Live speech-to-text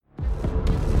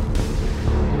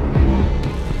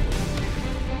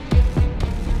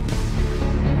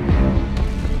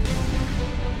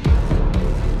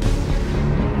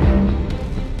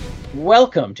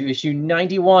Welcome to issue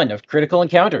 91 of Critical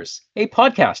Encounters, a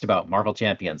podcast about Marvel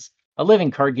Champions, a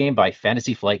living card game by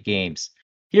Fantasy Flight Games.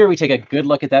 Here we take a good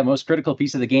look at that most critical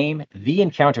piece of the game, the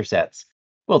encounter sets.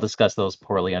 We'll discuss those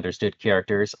poorly understood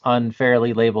characters,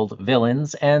 unfairly labeled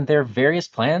villains, and their various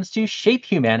plans to shape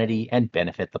humanity and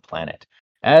benefit the planet,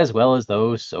 as well as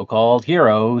those so-called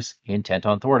heroes intent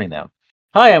on thwarting them.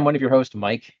 Hi, I'm one of your hosts,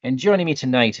 Mike, and joining me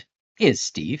tonight is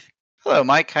Steve. Hello,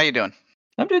 Mike. How you doing?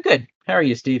 I'm doing good. How are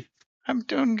you, Steve? I'm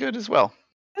doing good as well.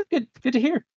 Good. Good to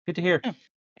hear. Good to hear. Yeah.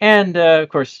 And of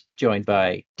course, joined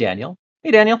by Daniel.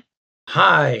 Hey, Daniel.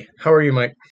 Hi. How are you,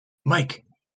 Mike? Mike.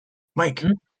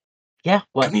 Hmm? Yeah.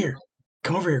 What? Come here.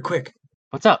 Come over here, quick.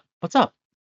 What's up? What's up?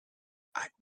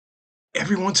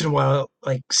 Every once in a while,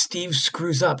 Steve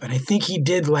screws up, and I think he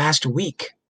did last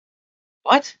week.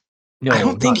 What? No. I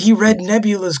don't think he read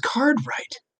Nebula's card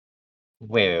right.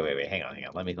 Wait. Hang on.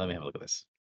 Let me have a look at this.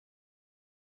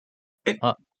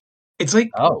 It's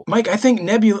like, Mike, I think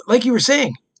Nebula, like you were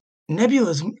saying,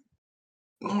 Nebula's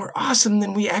more awesome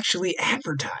than we actually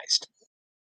advertised.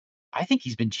 I think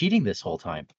he's been cheating this whole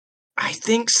time. I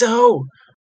think so.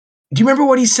 Do you remember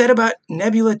what he said about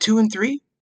Nebula 2 and 3?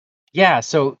 Yeah,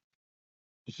 so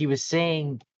he was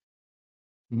saying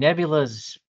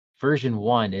Nebula's version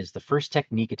 1 is the first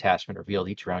technique attachment revealed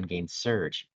each round gains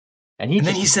surge. And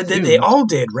then he said that they all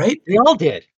did, right? They all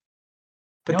did.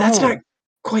 But that's not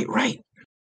quite right.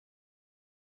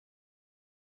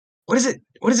 What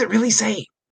does it really say?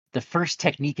 The first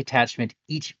technique attachment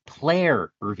each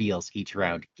player reveals each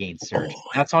round gains surge.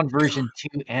 That's on version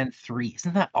 2 and 3.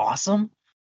 Isn't that awesome?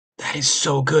 That is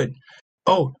so good.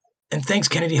 Oh, and thanks,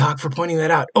 Kennedy Hawk, for pointing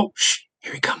that out. Oh, shh,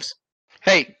 here he comes.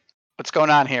 Hey, what's going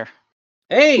on here?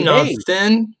 Hey,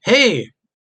 Nothing. Hey,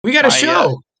 we got a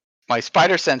show. My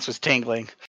spider sense was tingling.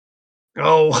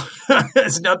 Oh,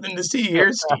 there's nothing to see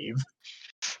here, Steve.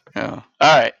 Oh,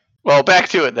 all right. Well, back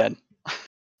to it then.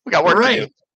 We got work to do.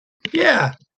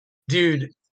 Yeah.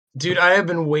 Dude, I have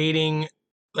been waiting.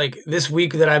 This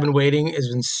week that I've been waiting has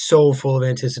been so full of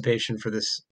anticipation for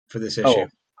this issue. Oh,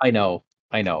 I know.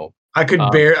 I could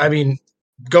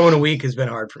going a week has been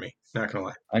hard for me. Not gonna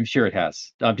lie. I'm sure it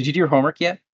has. Did you do your homework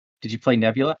yet? Did you play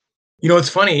Nebula? You know what's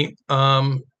funny?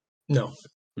 No.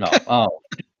 Oh.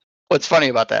 What's funny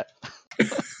about that?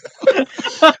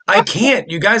 I can't.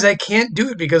 You guys, I can't do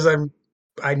it because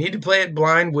I need to play it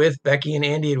blind with Becky and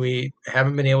Andy, and we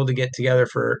haven't been able to get together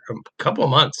for a couple of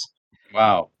months.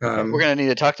 Wow. We're going to need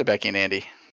to talk to Becky and Andy.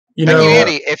 Becky and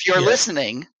Andy, if you're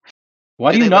listening...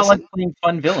 Why do you not like playing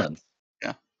fun villains?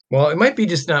 Yeah. Well, it might be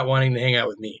just not wanting to hang out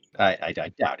with me. I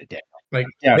doubt it, Dan.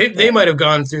 They might have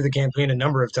gone through the campaign a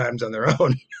number of times on their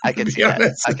own. I can see that.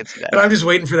 I can see that. And I'm just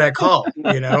waiting for that call,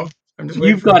 I'm just waiting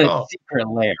You've got a secret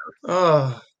lair.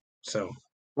 Oh,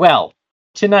 Well,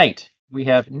 tonight we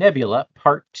have Nebula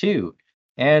Part 2.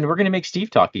 And we're going to make Steve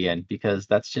talk again because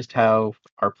that's just how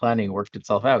our planning worked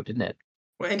itself out, didn't it?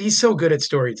 Well, and he's so good at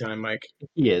story time, Mike.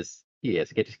 He is. I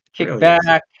get to kick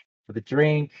back with a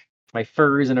drink, my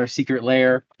furs in our secret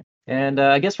lair. And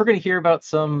I guess we're going to hear about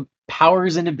some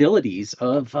powers and abilities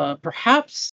of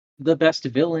perhaps the best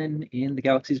villain in the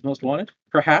Galaxy's Most Wanted.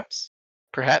 Perhaps,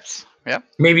 yeah.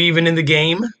 Maybe even in the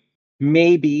game.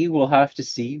 Maybe we'll have to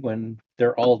see when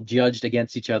they're all judged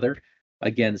against each other.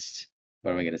 Against,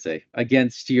 what am I going to say?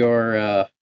 Against your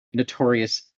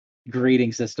notorious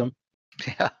grading system.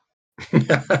 Yeah.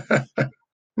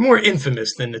 More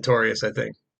infamous than notorious, I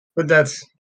think. But that's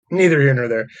neither here nor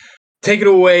there. Take it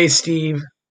away, Steve.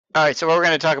 All right, so what we're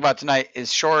going to talk about tonight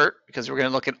is short because we're going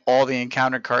to look at all the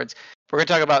encounter cards. We're going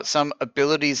to talk about some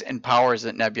abilities and powers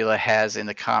that Nebula has in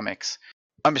the comics.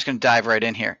 I'm just going to dive right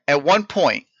in here. At one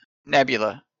point,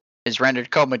 Nebula is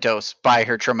rendered comatose by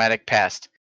her traumatic past,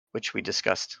 which we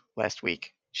discussed last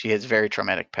week. She has a very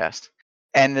traumatic past.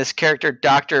 And this character,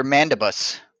 Dr.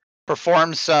 Mandibus,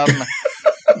 performs some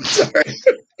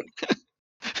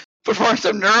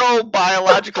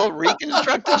neurobiological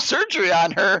reconstructive surgery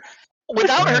on her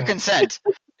without her consent.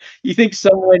 You think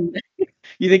someone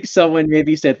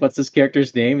maybe said, "What's this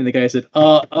character's name?" And the guy said,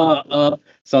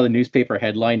 saw the newspaper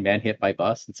headline, "Man hit by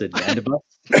bus," and said Mandibus.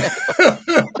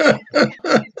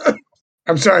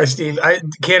 I'm sorry, Steve. I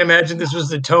can't imagine this was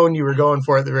the tone you were going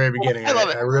for at the very beginning. I love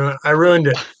it. I ruined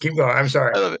it. Keep going. I'm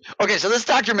sorry. I love it. Okay, so this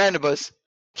Dr. Mandibus,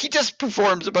 he just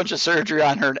performs a bunch of surgery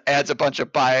on her and adds a bunch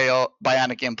of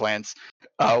bionic implants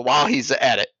while he's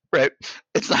at it, right?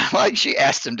 It's not like she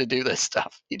asked him to do this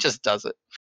stuff. He just does it.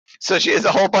 So she has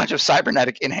a whole bunch of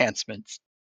cybernetic enhancements.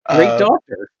 Great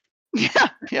doctor.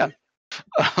 Yeah.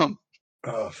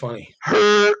 Funny.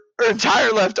 Her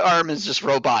entire left arm is just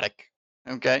robotic,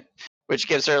 okay? Which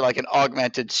gives her like an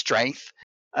augmented strength.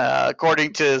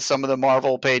 According to some of the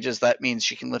Marvel pages, that means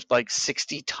she can lift like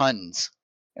 60 tons.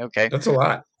 Okay. That's a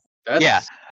lot.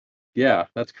 Yeah,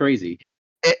 that's crazy.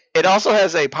 It also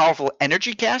has a powerful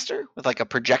energy caster with like a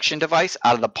projection device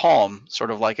out of the palm, sort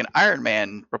of like an Iron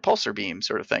Man repulsor beam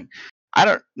sort of thing. I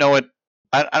don't know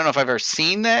I don't know if I've ever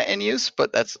seen that in use,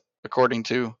 but that's according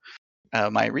to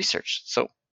my research. So,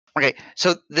 okay,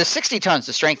 so the 60 tons,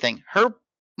 the strength thing, her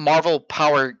Marvel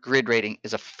power grid rating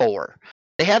is a 4.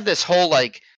 They have this whole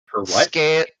like For what?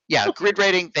 scale, grid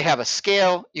rating. They have a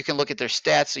scale. You can look at their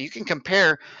stats, so you can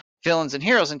compare villains and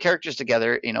heroes and characters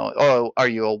together. Are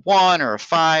you a 1 or a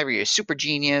 5? Are you a super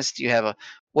genius? Do you have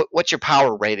what's your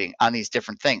power rating on these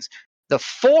different things? The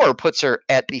 4 puts her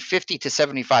at the 50 to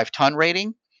 75 ton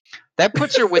rating. That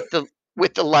puts her with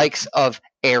the likes of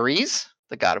Ares,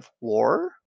 the god of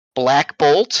war, Black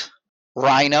Bolt,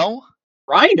 Rhino.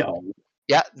 Rhino?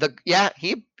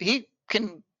 He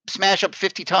can smash up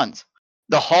 50 tons.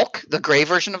 The Hulk, the gray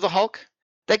version of the Hulk,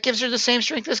 that gives her the same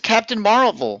strength as Captain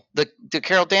Marvel, the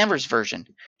Carol Danvers version.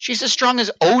 She's as strong as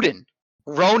Odin,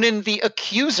 Ronan the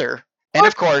Accuser, and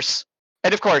of course,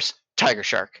 Tiger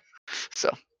Shark. So,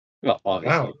 Well,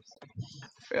 obviously.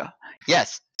 Wow.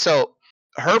 yes. So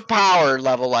her power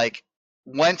level, like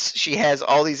once she has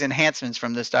all these enhancements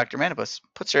from this Dr. Manibus,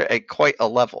 puts her at quite a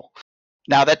level.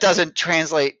 Now that doesn't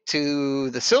translate to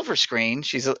the silver screen.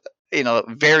 She's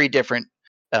very different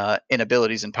in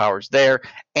abilities and powers there.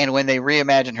 And when they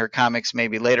reimagine her comics,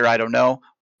 maybe later, I don't know.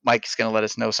 Mike's going to let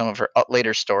us know some of her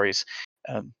later stories.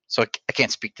 So I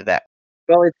can't speak to that.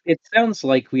 Well, it sounds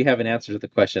like we have an answer to the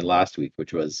question last week,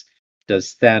 which was,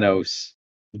 does Thanos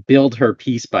build her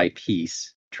piece by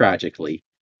piece tragically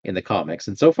in the comics?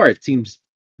 And so far it seems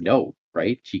no,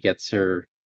 right? She gets her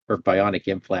bionic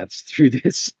implants through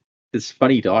this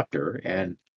funny doctor,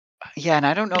 and yeah, and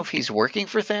I don't know if he's working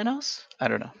for Thanos. I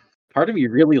don't know. Part of me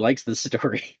really likes this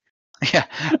story.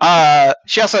 Yeah.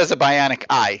 She also has a bionic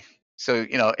eye, so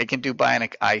it can do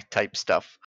bionic eye type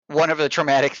stuff. One of the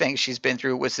traumatic things she's been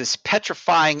through was this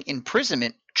petrifying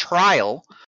imprisonment trial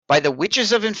by the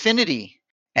Witches of Infinity.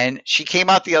 And she came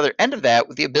out the other end of that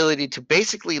with the ability to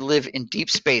basically live in deep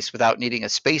space without needing a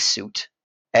spacesuit.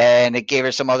 And it gave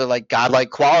her some other like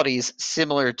godlike qualities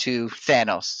similar to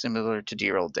Thanos, similar to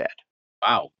dear old dad.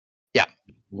 Wow. Yeah.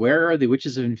 Where are the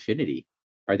Witches of Infinity?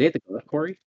 Are they at the God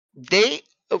Quarry? They,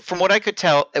 from what I could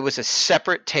tell, it was a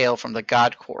separate tale from the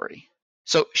God Quarry.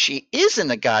 So she is in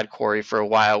the God Quarry for a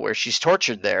while where she's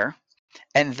tortured there.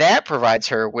 And that provides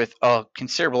her with a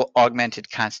considerable augmented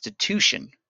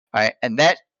constitution. Right? And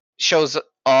that shows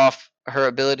off her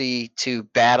ability to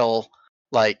battle,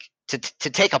 like to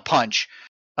take a punch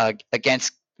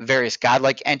against various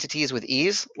godlike entities with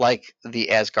ease, like the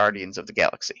Asgardians of the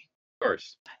galaxy. Of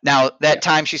course. Now, that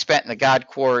time she spent in the God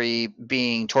Quarry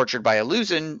being tortured by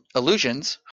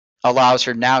illusions allows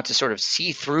her now to sort of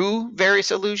see through various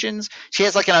illusions. She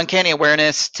has like an uncanny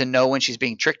awareness to know when she's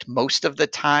being tricked most of the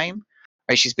time.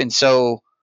 Right? She's been so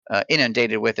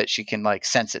inundated with it, she can like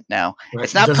sense it now. Right.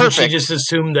 It's not Doesn't perfect. she just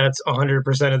assume that's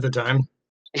 100% of the time?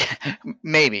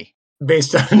 Maybe.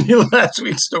 Based on your last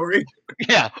week's story?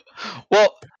 Yeah.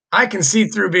 Well, I can see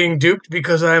through being duped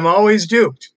because I'm always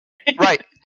duped. Right.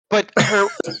 But her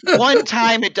one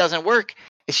time it doesn't work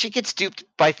is she gets duped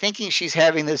by thinking she's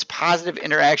having this positive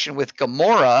interaction with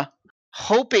Gamora,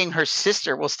 hoping her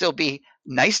sister will still be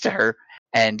nice to her.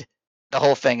 And the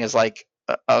whole thing is like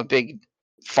a big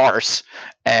farce.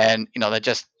 And, that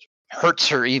just hurts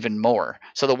her even more.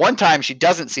 So the one time she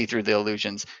doesn't see through the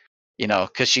illusions,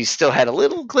 because she still had a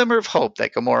little glimmer of hope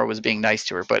that Gamora was being nice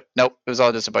to her. But nope, it was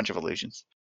all just a bunch of illusions.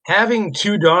 Having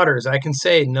 2 daughters, I can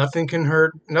say nothing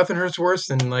hurts worse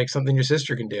than like something your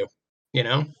sister can do.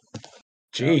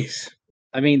 Jeez.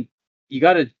 I mean, you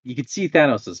could see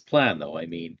Thanos' plan though. I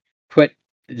mean, put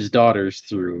his daughters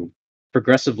through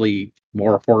progressively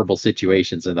more horrible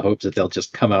situations in the hopes that they'll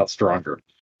just come out stronger.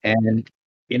 And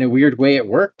in a weird way, it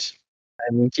worked.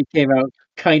 I mean, she came out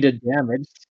kind of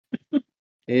damaged.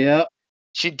 Yeah.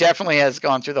 She definitely has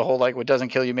gone through the whole like what doesn't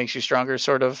kill you makes you stronger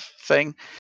sort of thing.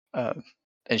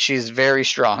 And she's very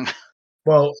strong.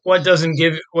 Well, what doesn't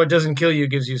kill you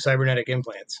gives you cybernetic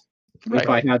implants. If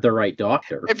I had the right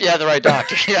doctor. If you had the right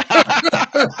doctor,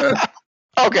 yeah.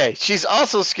 Okay, she's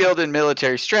also skilled in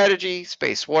military strategy,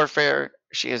 space warfare.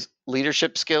 She has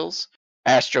leadership skills,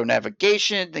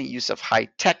 astronavigation, the use of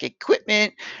high-tech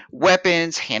equipment,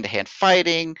 weapons, hand-to-hand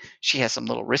fighting. She has some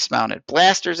little wrist-mounted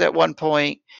blasters at one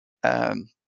point.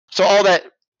 So all that,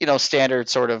 standard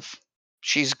sort of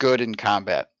she's good in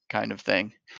combat kind of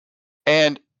thing.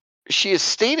 And she is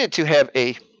stated to have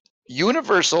a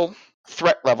universal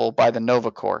threat level by the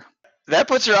Nova Corps. That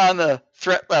puts her on the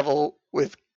threat level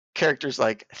with characters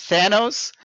like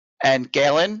Thanos and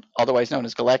Galen, otherwise known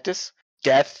as Galactus,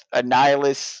 Death,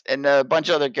 Annihilus, and a bunch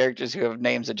of other characters who have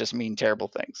names that just mean terrible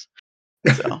things.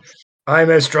 So I'm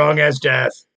as strong as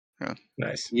death. Yeah.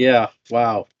 Nice. Yeah.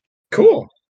 Wow. Cool.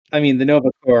 I mean, the Nova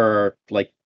Corps are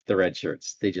like the red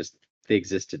shirts. They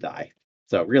exist to die.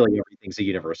 So really, everything's a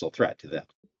universal threat to them.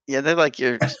 yeah, they're like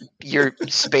your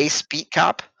space beat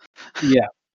cop. Yeah.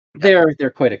 They're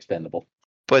quite expendable.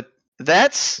 But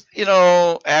that's,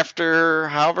 after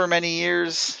however many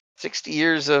years, 60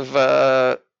 years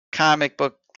of comic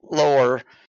book lore,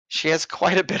 she has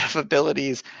quite a bit of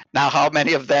abilities. Now, how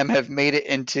many of them have made it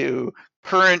into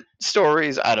current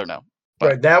stories? I don't know. But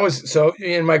Right. That was so.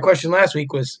 And my question last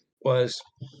week was,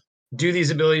 do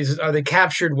these abilities, are they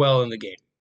captured well in the game?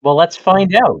 Well, let's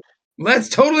find out. Let's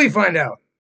totally find out.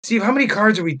 Steve, how many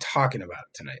cards are we talking about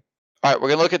tonight? all right, we're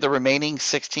going to look at the remaining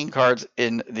 16 cards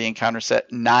in the encounter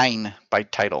set, 9 by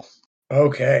title.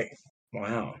 Okay.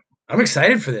 Wow. I'm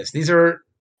excited for this. These are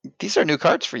new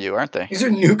cards for you, aren't they? These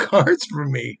are new cards for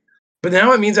me. But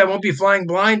now it means I won't be flying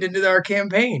blind into our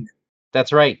campaign.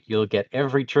 That's right. You'll get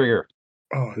every trigger,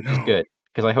 which is good,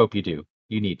 because I hope you do.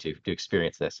 You need to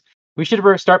experience this. We should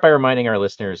start by reminding our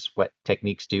listeners what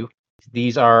techniques do.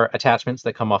 These are attachments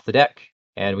that come off the deck,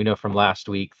 and we know from last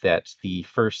week that the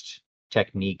first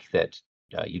technique that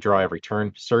you draw every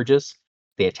turn, Surges,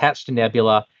 they attach to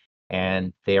Nebula,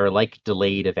 and they are like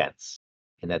delayed events,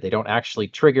 in that they don't actually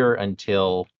trigger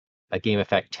until a game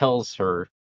effect tells her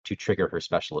to trigger her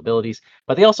special abilities,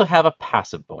 but they also have a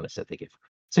passive bonus that they give her.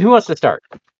 So who wants to start?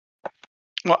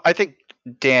 Well, I think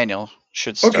Daniel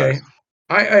should start. Okay.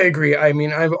 I agree. I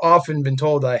mean, I've often been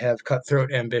told I have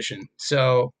cutthroat ambition.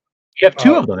 So you have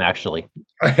 2 of them, actually.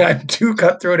 I have 2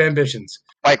 cutthroat ambitions.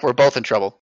 Mike, we're both in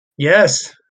trouble.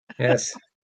 Yes.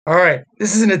 All right.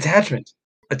 This is an attachment.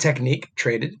 A technique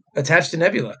traded attached to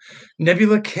Nebula.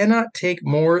 Nebula cannot take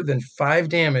more than 5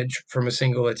 damage from a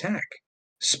single attack.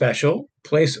 Special,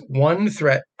 place 1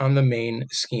 threat on the main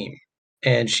scheme.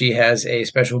 And she has a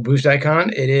special boost icon.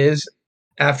 It is,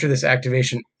 after this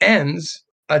activation ends,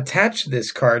 attach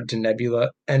this card to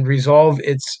Nebula and resolve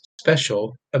its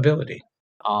special ability.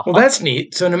 Uh-huh. Well, that's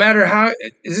neat. So no matter how,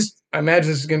 I imagine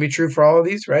this is going to be true for all of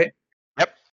these, right?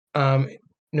 Yep.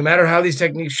 No matter how these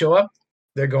techniques show up,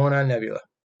 they're going on Nebula.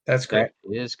 That's great.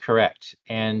 That is correct.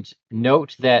 And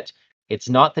note that it's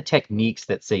not the techniques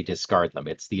that say discard them.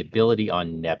 It's the ability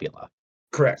on Nebula.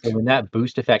 Correct. So when that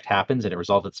boost effect happens and it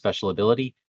resolves its special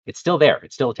ability, it's still there.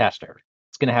 It's still attached to her.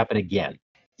 It's going to happen again.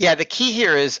 Yeah, the key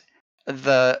here is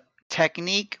the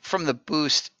technique from the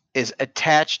boost is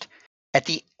attached at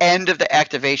the end of the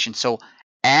activation. So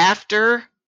after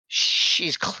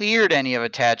she's cleared any of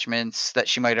attachments that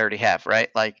she might already have, right?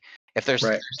 Like if there's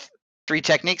 3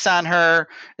 techniques on her,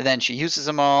 then she uses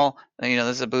them all. This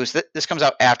is a boost. This comes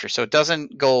out after, so it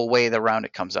doesn't go away the round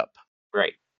it comes up.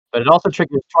 Right. But it also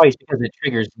triggers twice because it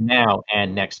triggers now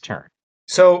and next turn.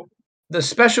 So the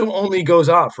special only goes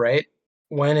off, right?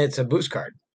 When it's a boost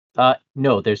card.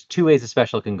 No, there's 2 ways the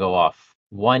special can go off.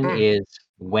 One is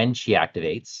when she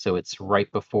activates, so it's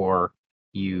right before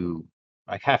you.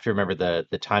 I have to remember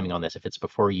the timing on this, if it's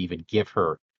before you even give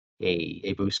her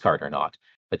a boost card or not.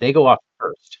 But they go off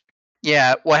first.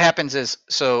 Yeah, what happens is,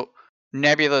 so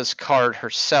Nebula's card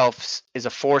herself is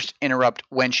a forced interrupt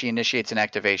when she initiates an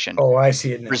activation. Oh, I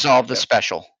see it now. Resolve the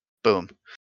special. Boom.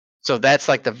 So that's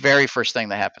like the very first thing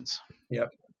that happens.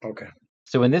 Yep. Okay.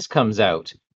 So when this comes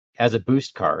out as a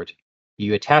boost card,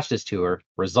 you attach this to her,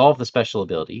 resolve the special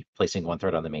ability, placing 1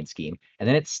 threat on the main scheme, and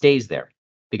then it stays there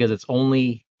because it's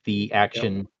only the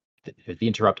action, the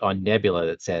interrupt on Nebula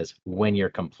that says when you're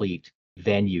complete,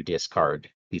 then you discard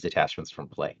these attachments from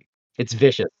play. It's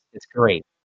vicious. It's great.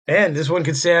 And this one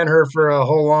could stay on her for a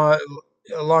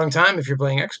long time if you're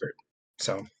playing expert.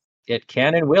 So it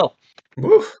can and will.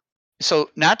 Woof. So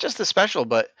not just the special,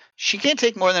 but she can't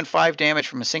take more than 5 damage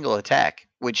from a single attack,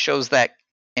 which shows that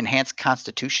enhanced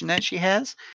constitution that she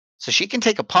has. So she can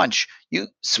take a punch. You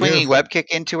swinging web kick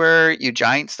into her, you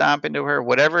giant stomp into her,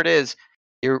 whatever it is,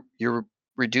 you're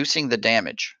reducing the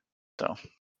damage. So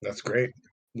that's great.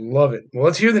 Love it. Well,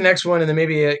 let's hear the next one, and then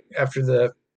maybe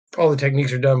after all the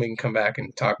techniques are done, we can come back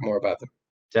and talk more about them.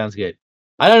 Sounds good.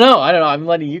 I don't know. I'm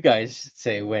letting you guys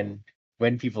say when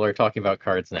people are talking about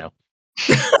cards now.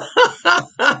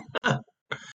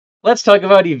 Let's talk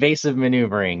about evasive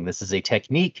maneuvering. This is a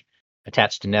technique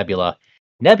attached to Nebula.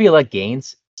 Nebula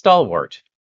gains Stalwart,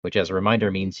 which as a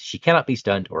reminder means she cannot be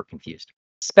stunned or confused.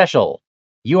 Special.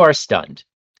 You are stunned.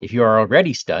 If you are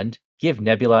already stunned, give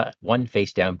Nebula 1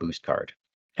 face-down boost card.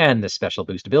 And the special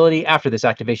boost ability, after this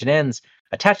activation ends,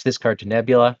 attach this card to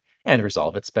Nebula and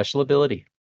resolve its special ability.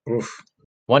 Oof.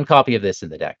 1 copy of this in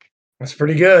the deck. That's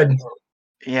pretty good.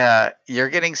 Yeah, you're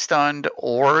getting stunned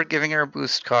or giving her a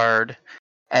boost card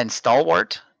and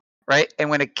Stalwart, right? And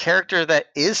when a character that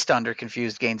is stunned or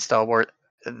confused gains Stalwart,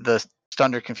 the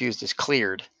stunned or confused is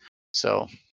cleared. So,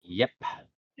 Yep.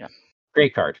 Yeah.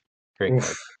 Great card. Great Oof.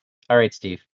 card. All right,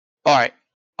 Steve. all right.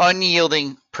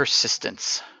 Unyielding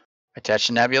Persistence. Attached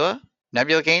to Nebula.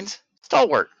 Nebula gains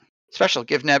Stalwart. Special,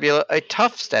 give Nebula a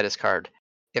tough status card.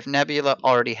 If Nebula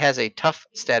already has a tough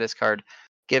status card,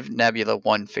 give Nebula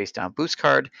 1 face down boost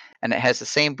card, and it has the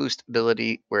same boost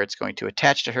ability where it's going to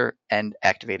attach to her and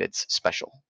activate its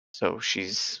special. So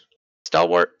she's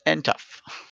Stalwart and tough.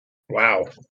 Wow.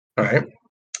 All right.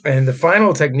 And the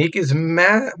final technique is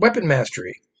weapon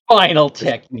mastery. Final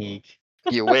technique.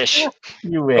 You wish.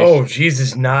 You wish. Oh,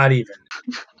 Jesus, not even.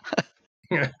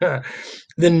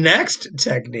 The next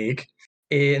technique,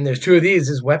 and there's 2 of these,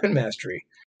 is weapon mastery.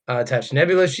 Attached to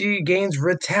Nebula, she gains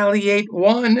Retaliate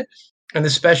 1, and the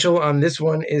special on this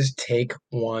one is take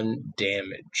 1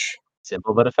 damage.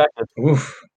 Simple but effective.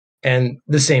 Oof. And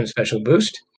the same special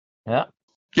boost. Yeah.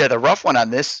 Yeah, the rough one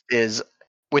on this is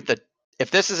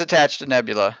if this is attached to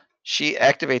Nebula, she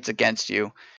activates against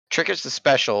you, triggers the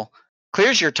special,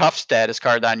 clears your tough status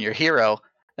card on your hero,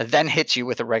 and then hits you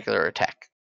with a regular attack.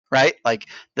 Right? Like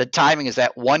the timing is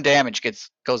that 1 damage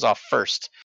goes off first.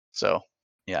 So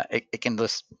yeah, it can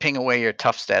just ping away your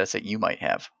tough status that you might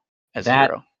have as a That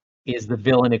hero. is the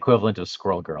villain equivalent of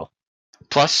Squirrel Girl.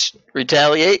 Plus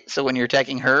retaliate, so when you're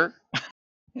attacking her.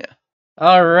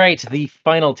 All right, the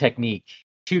final technique.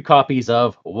 2 copies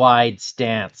of Wide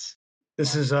Stance.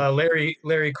 This is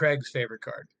Larry Craig's favorite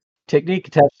card. Technique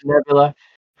attached to Nebula.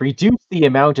 Reduce the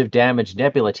amount of damage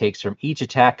Nebula takes from each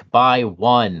attack by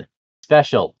 1.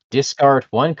 Special. Discard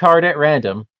 1 card at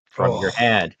random from your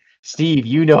hand. Steve,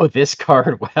 you know this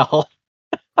card well.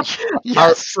 Yes.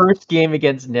 Our first game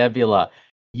against Nebula,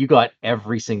 you got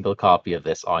every single copy of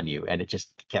this on you, and it just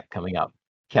kept coming up,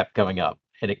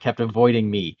 and it kept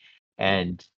avoiding me.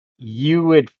 And you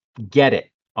would get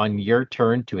it on your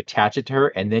turn to attach it to her,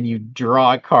 and then you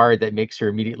draw a card that makes her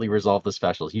immediately resolve the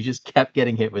specials. You just kept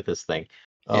getting hit with this thing.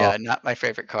 Yeah, not my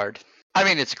favorite card. I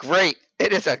mean, it's great.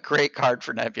 It is a great card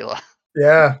for Nebula.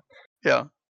 Yeah. Yeah.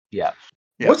 Yeah.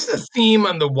 What's the theme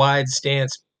on the Wide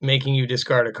Stance making you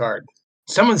discard a card?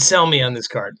 Someone sell me on this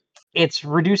card. It's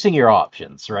reducing your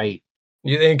options, right?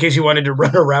 In case you wanted to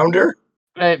run around her?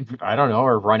 I don't know,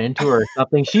 or run into her or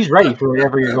something. She's ready for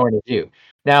whatever you're going to do.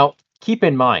 Now, keep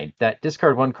in mind that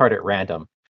discard 1 card at random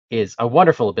is a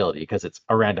wonderful ability because it's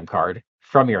a random card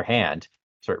from your hand.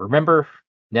 So remember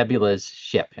Nebula's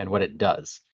ship and what it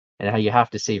does, and how you have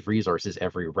to save resources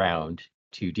every round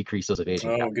to decrease those evasion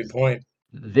Oh, counters. good point.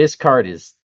 This card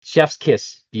is Chef's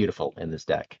Kiss beautiful in this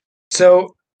deck.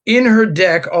 So in her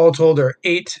deck, all told, are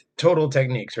 8 total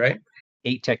techniques, right?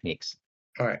 8 techniques.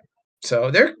 All right.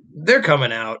 So they're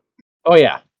coming out. Oh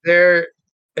yeah.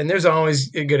 There's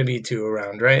always going to be 2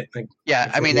 around, right? Like,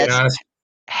 Yeah, I mean, being that's honest.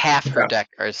 half her Yeah. deck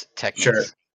is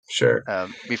techniques. Sure.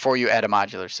 Before you add a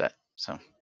modular set.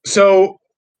 So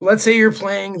let's say you're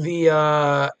playing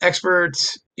the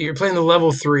experts, you're playing the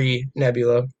level 3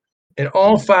 Nebula, and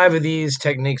all 5 of these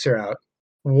techniques are out.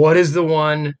 What is the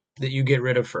one that you get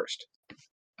rid of first?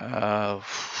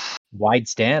 Wide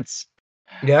Stance.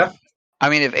 Yeah? I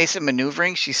mean, if Ace of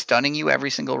Maneuvering, she's stunning you every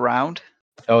single round.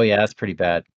 Oh yeah, that's pretty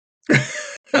bad.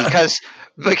 Because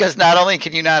not only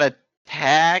can you not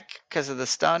attack because of the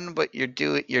stun, but your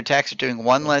attacks are doing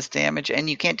 1 less damage, and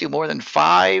you can't do more than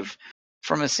 5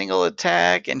 from a single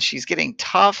attack, and she's getting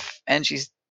tough, and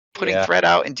she's putting threat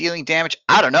out and dealing damage.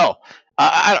 I don't know.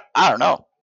 I don't know.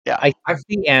 Yeah, I think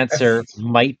the answer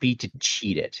might be to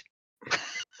cheat it.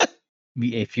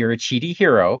 If you're a cheaty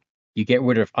hero, you get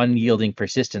rid of Unyielding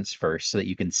Persistence first so that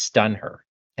you can stun her,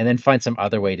 and then find some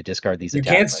other way to discard these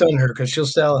attacks. You can't stun her because she'll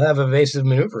still have evasive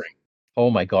maneuvering. Oh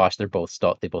my gosh, they both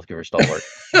give her Stalwart.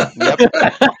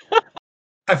 I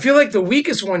feel like the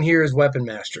weakest one here is weapon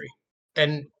mastery.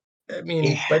 And I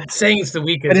mean, but saying it's the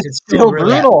weakest, but it's still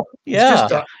really brutal.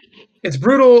 Yeah. It's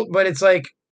brutal, but it's like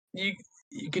you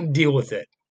can deal with it.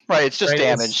 Right, it's just right?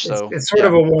 damage. It's sort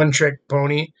of a one-trick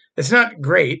pony. It's not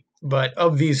great, but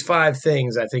of these 5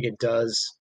 things, I think it does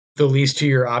the least to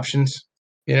your options,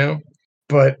 you know?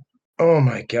 But, oh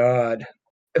my God.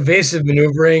 Evasive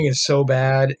maneuvering is so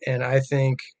bad, and I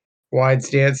think Wide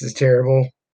Stance is terrible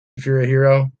if you're a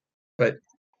hero. But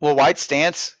Wide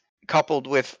Stance coupled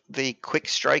with the quick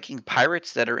striking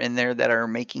pirates that are in there that are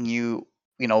making you,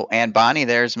 and Bonnie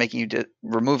there is making you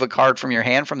remove a card from your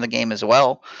hand from the game as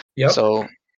well. Yep. So,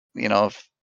 if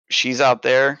she's out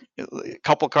there, a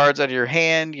couple cards out of your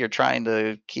hand, you're trying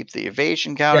to keep the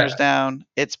evasion counters down.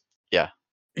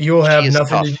 You'll She have is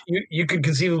nothing tough. you could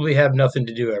conceivably have nothing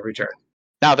to do every turn.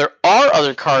 Now there are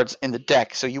other cards in the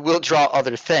deck, so you will draw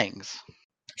other things.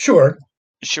 Sure.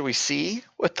 Should we see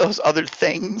what those other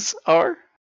things are?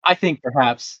 I think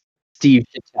perhaps Steve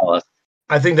should tell us.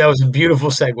 I think that was a beautiful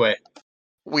segue.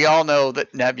 We all know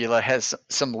that Nebula has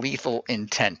some lethal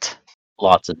intent,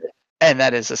 Lots of it. and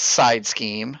that is a side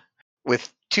scheme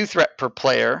with 2 threat per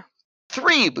player,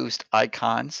 3 boost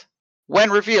icons. When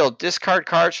revealed, discard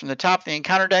cards from the top of the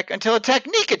encounter deck until a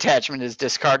technique attachment is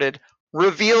discarded.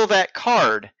 Reveal that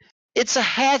card. It's a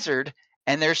hazard,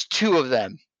 and there's 2 of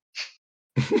them.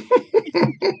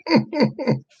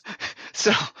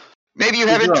 So maybe you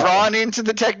haven't draw. drawn into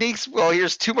the techniques. Well,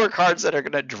 here's 2 more cards that are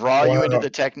going to draw you into Wow. the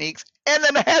techniques, and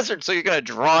then a hazard, so you're going to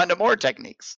draw into more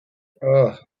techniques.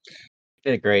 Ugh.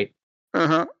 Did great.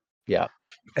 Uh-huh. Yeah.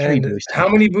 And boost how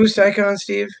many boost icons,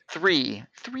 Steve? 3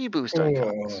 boost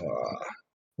icons.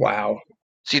 Wow.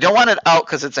 So you don't want it out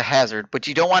because it's a hazard, but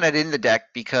you don't want it in the deck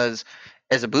because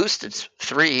as a boost it's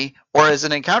 3, or as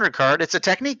an encounter card it's a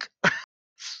technique.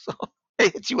 So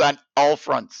it hits you on all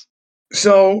fronts.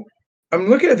 So I'm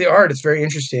looking at the art. It's very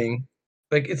interesting.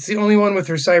 Like, it's the only one with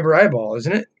her cyber eyeball,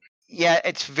 isn't it? Yeah,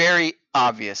 it's very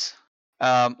obvious.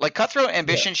 Like Cutthroat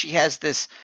Ambition, she has this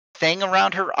thing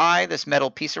around her eye, this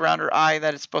metal piece around her eye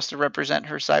that it's supposed to represent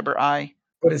her cyber eye.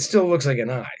 But it still looks like an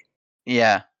eye.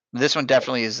 Yeah, this one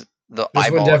definitely is the This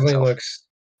eyeball one definitely itself. looks.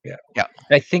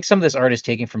 I think some of this art is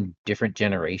taken from different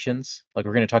generations. Like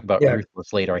we're going to talk about Yeah.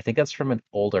 Ruthless later. I think that's from an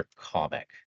older comic.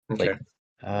 Okay.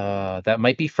 That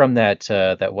might be from that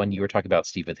one you were talking about,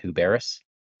 Steve, with Huberis.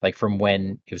 Like from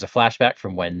when it was a flashback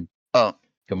from when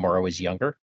Gamora was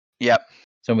younger. Yep.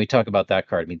 So when we talk about that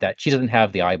card, I mean that she doesn't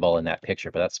have the eyeball in that picture,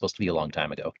 but that's supposed to be a long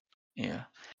time ago. Yeah.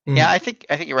 Mm. Yeah, I think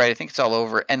you're right. I think it's all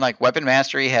over. And like Weapon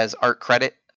Mastery has art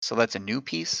credit, so that's a new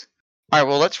piece. All right,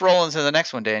 well, let's roll into the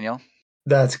next one, Daniel.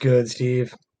 That's good,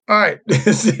 Steve. All right.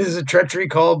 This is a treachery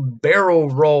called Barrel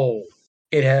Roll.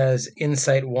 It has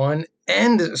Insight 1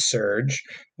 and Surge.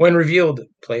 When revealed,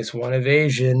 place 1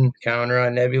 evasion counter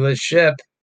on Nebula's ship.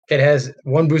 It has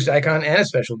 1 boost icon and a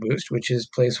special boost, which is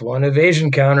place 1 evasion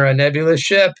counter on Nebula's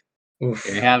ship. Oof.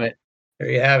 There you have it.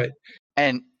 There you have it.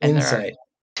 And Insight. there are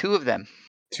 2 of them.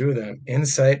 2 of them.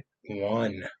 Insight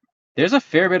 1. There's a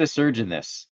fair bit of surge in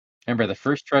this. Remember, the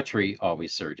first treachery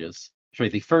always surges. Sorry,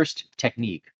 the first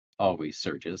technique always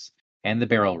surges, and the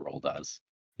barrel roll does.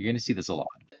 You're going to see this a lot.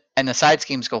 And the side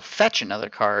schemes go fetch another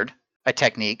card, a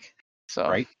technique. So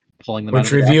right, pulling them out Which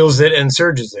of the deck. reveals it and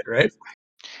surges it, right?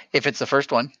 if it's the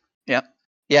first one,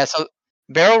 yeah. So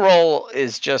barrel roll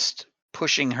is just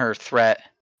pushing her threat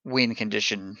win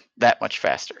condition that much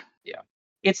faster. Yeah,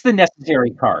 it's the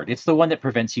necessary card. It's the one that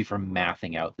prevents you from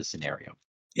mathing out the scenario.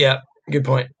 Yeah, good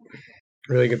point.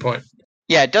 Really good point.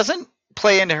 Yeah, it doesn't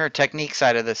play into her technique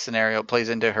side of this scenario. It plays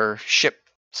into her ship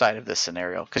side of this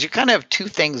scenario because you kind of have 2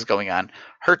 things going on: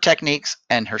 her techniques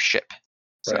and her ship.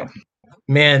 So, Right.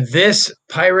 Man, this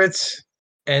Pirates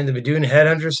and the Badoon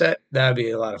Headhunter set, that'd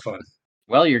be a lot of fun.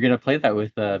 Well, you're going to play that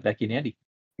with Becky and Andy.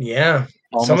 Yeah.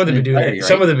 Almost Some of the in Badoon entirety,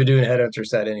 some right? of the Badoon Headhunter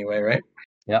set anyway, right?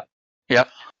 Yep.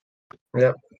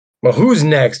 Yep. Well, who's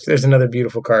next? There's another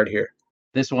beautiful card here.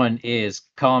 This one is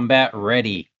Combat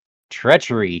Ready.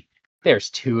 Treachery. There's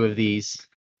 2 of these.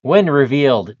 When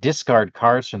revealed, discard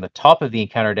cards from the top of the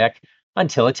encounter deck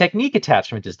until a technique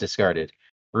attachment is discarded.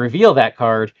 Reveal that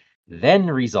card, then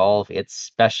resolve its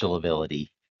special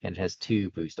ability. And it has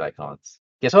 2 boost icons.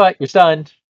 Guess what? You're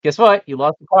stunned. Guess what? You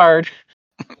lost the card.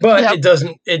 But Yep.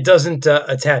 it doesn't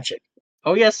attach it.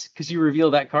 Oh yes, because you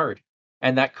reveal that card.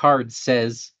 And that card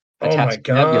says Oh my attached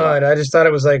to Nebula. god. I just thought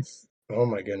it was like, oh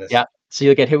my goodness. Yeah. So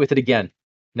you'll get hit with it again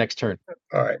next turn.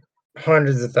 All right.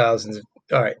 Hundreds of thousands.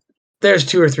 All right. There's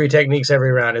 2 or 3 techniques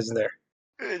every round, isn't there?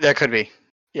 that could be.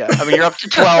 Yeah, I mean, you're up to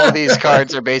 12 of these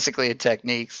cards are basically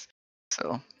techniques.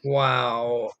 So,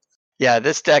 Wow. yeah,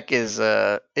 this deck is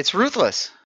it's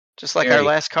ruthless, just like our Very.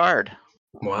 last card.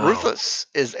 Wow. Ruthless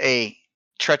is a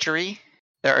treachery.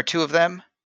 There are 2 of them.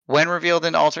 When revealed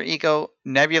in Alter Ego,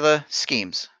 Nebula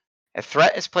schemes. A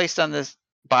threat is placed on this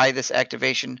by this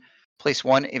activation. Place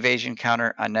 1 evasion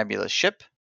counter on Nebula's ship.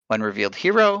 When revealed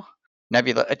hero,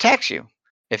 Nebula attacks you.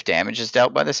 If damage is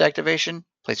dealt by this activation,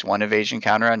 place 1 evasion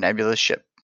counter on Nebula's ship.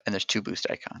 And there's 2 boost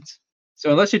icons. So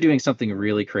unless you're doing something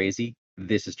really crazy,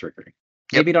 this is triggering.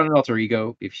 Yep. Maybe not an alter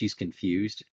ego if she's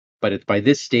confused, but by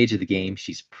this stage of the game,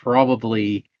 she's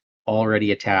probably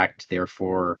already attacked.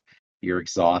 Therefore, you're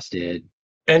exhausted.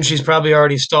 And she's probably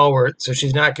already stalwart, so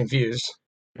she's not confused.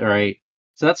 All right.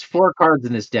 So that's 4 cards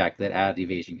in this deck that add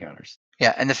evasion counters.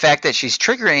 Yeah, and the fact that she's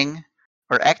triggering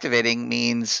or activating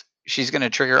means she's going to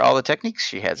trigger all the techniques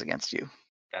she has against you.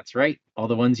 That's right. All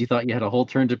the ones you thought you had a whole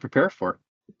turn to prepare for.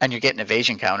 And you're getting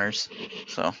evasion counters.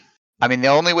 So, I mean, the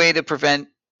only way to prevent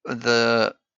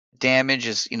the damage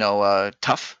is,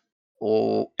 tough.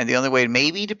 And the only way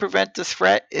maybe to prevent the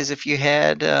threat is if you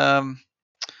had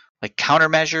like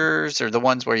countermeasures or the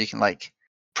ones where you can like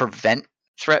prevent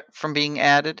threat from being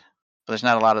added. But there's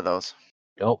not a lot of those.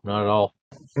 Nope, not at all.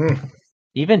 Mm.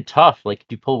 Even tough, like if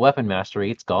you pull weapon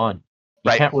mastery, it's gone. You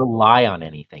Right. can't rely on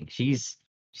anything. She's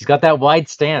got that wide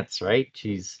stance, right?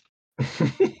 She's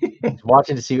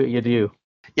watching to see what you do.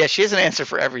 Yeah, she has an answer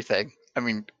for everything. I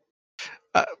mean,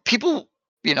 people,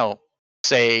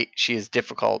 say she is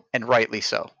difficult, and rightly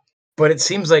so. But it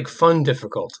seems like fun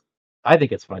difficult. I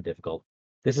think it's fun difficult.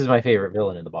 This is my favorite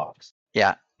villain in the box.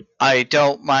 Yeah, I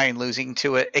don't mind losing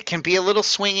to it. It can be a little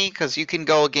swingy because you can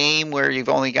go a game where you've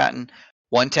only gotten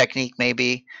one technique,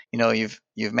 maybe.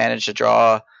 You've managed to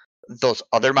draw those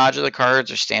other modular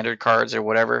cards or standard cards or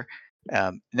whatever.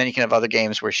 And then you can have other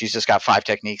games where she's just got 5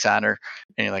 techniques on her,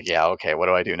 and you're like, yeah, okay, what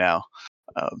do I do now?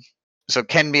 So it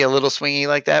can be a little swingy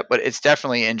like that, but it's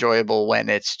definitely enjoyable when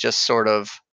it's just sort of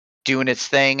doing its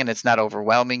thing and it's not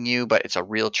overwhelming you, but it's a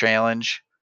real challenge.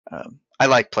 I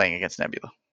like playing against Nebula.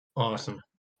 Awesome.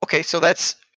 Okay, so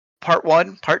that's part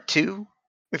 1. Part 2,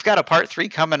 we've got a part 3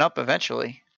 coming up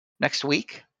eventually next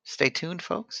week. Stay tuned,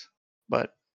 folks.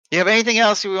 But do you have anything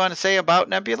else you want to say about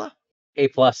Nebula? A+.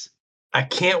 I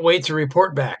can't wait to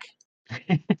report back.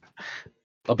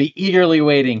 I'll be eagerly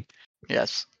waiting.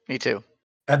 Yes, me too.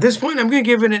 At this point, I'm going to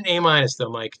give it an A- though,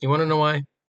 Mike. Do you want to know why?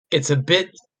 It's a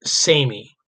bit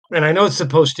samey. And I know it's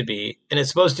supposed to be. And it's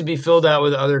supposed to be filled out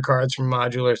with other cards from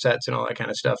modular sets and all that kind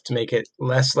of stuff to make it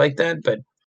less like that. But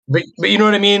you know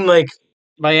what I mean? Like,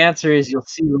 My answer is you'll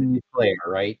see when you play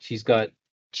her, right? She's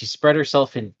spread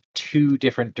herself in 2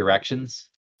 different directions.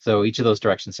 So each of those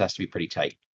directions has to be pretty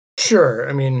tight. sure.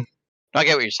 I mean, I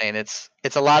get what you're saying. It's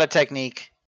a lot of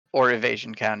technique or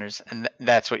evasion counters, and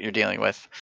that's what you're dealing with.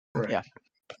 right. Yeah.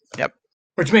 Yep.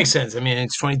 Which makes sense. I mean,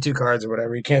 it's 22 cards or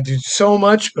whatever. You can't do so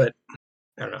much, but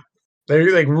I don't know.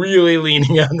 They're like really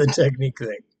leaning on the technique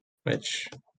thing, which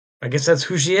I guess that's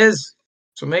who she is.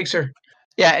 That's what makes her.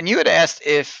 Yeah, and you had asked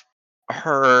if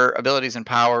her abilities and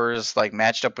powers like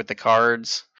matched up with the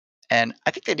cards, and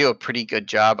I think they do a pretty good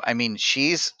job. I mean,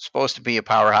 she's supposed to be a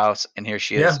powerhouse, and here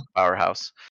she is, Yeah. a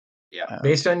powerhouse. Yeah.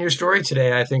 Based on your story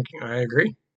today, I think I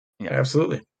agree. Yeah.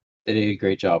 Absolutely. They did a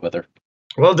great job with her.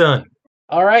 Well done.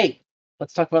 All right,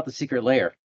 let's talk about the secret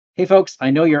layer. Hey, folks, I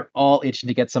know you're all itching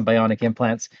to get some bionic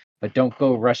implants, but don't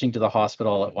go rushing to the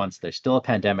hospital all at once. There's still a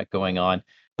pandemic going on.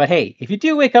 But hey, if you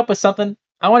do wake up with something,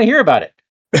 I want to hear about it.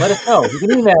 Let us know. You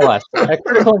can email us at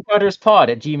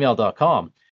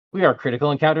criticalencounterspod@gmail.com. We are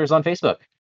Critical Encounters on Facebook,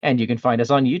 and you can find us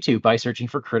on YouTube by searching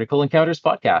for Critical Encounters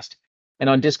Podcast. And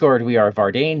on Discord, we are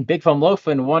Vardane, Big Foam Loaf,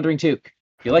 and Wandering Took.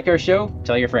 If you like our show,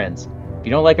 tell your friends. If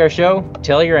you don't like our show,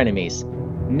 tell your enemies.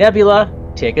 Nebula,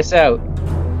 take us out.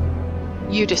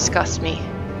 You disgust me,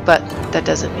 but that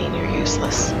doesn't mean you're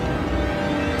useless.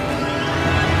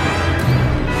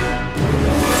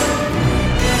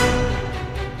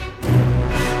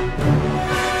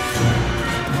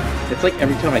 It's like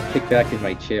every time I kick back in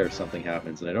my chair, something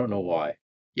happens, and I don't know why.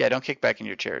 Yeah, don't kick back in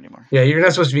your chair anymore. Yeah, you're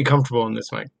not supposed to be comfortable in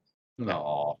this, Mike.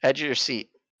 No. Edge of your seat,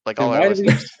 like Then all our why do we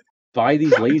listeners. buy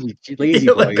these lazy Like boys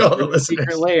all for the the secret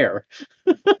listeners. lair?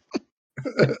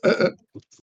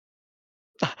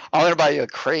 I'm gonna buy you a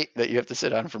crate that you have to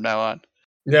sit on from now on.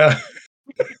 Yeah,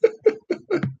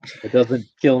 It doesn't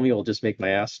kill me, it'll just make my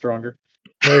ass stronger.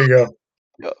 there you go.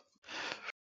 Yep.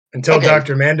 Until Okay.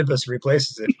 Dr. Mandibus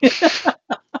replaces it.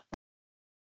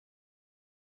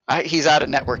 He's out of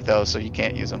network though, so you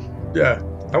can't use him. Yeah.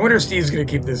 I wonder if Steve's going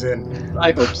to keep this in.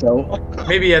 I hope so.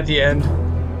 Maybe at the end.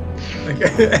 Like,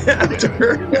 after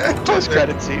Post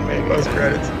credit scene, maybe. post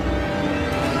credits.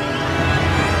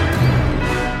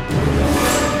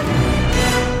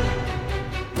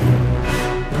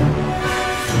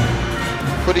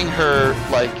 Putting her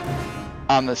like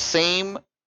on the same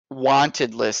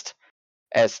wanted list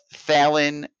as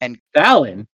Thalen and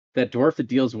Fallon, that dwarf that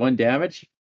deals 1 damage.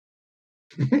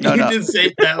 No, you no. did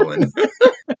say that one.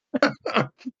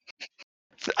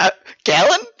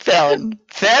 Gallon? Thalen.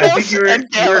 I think Thanos you were and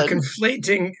Gallon.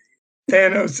 conflating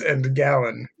Thanos and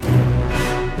Gallon.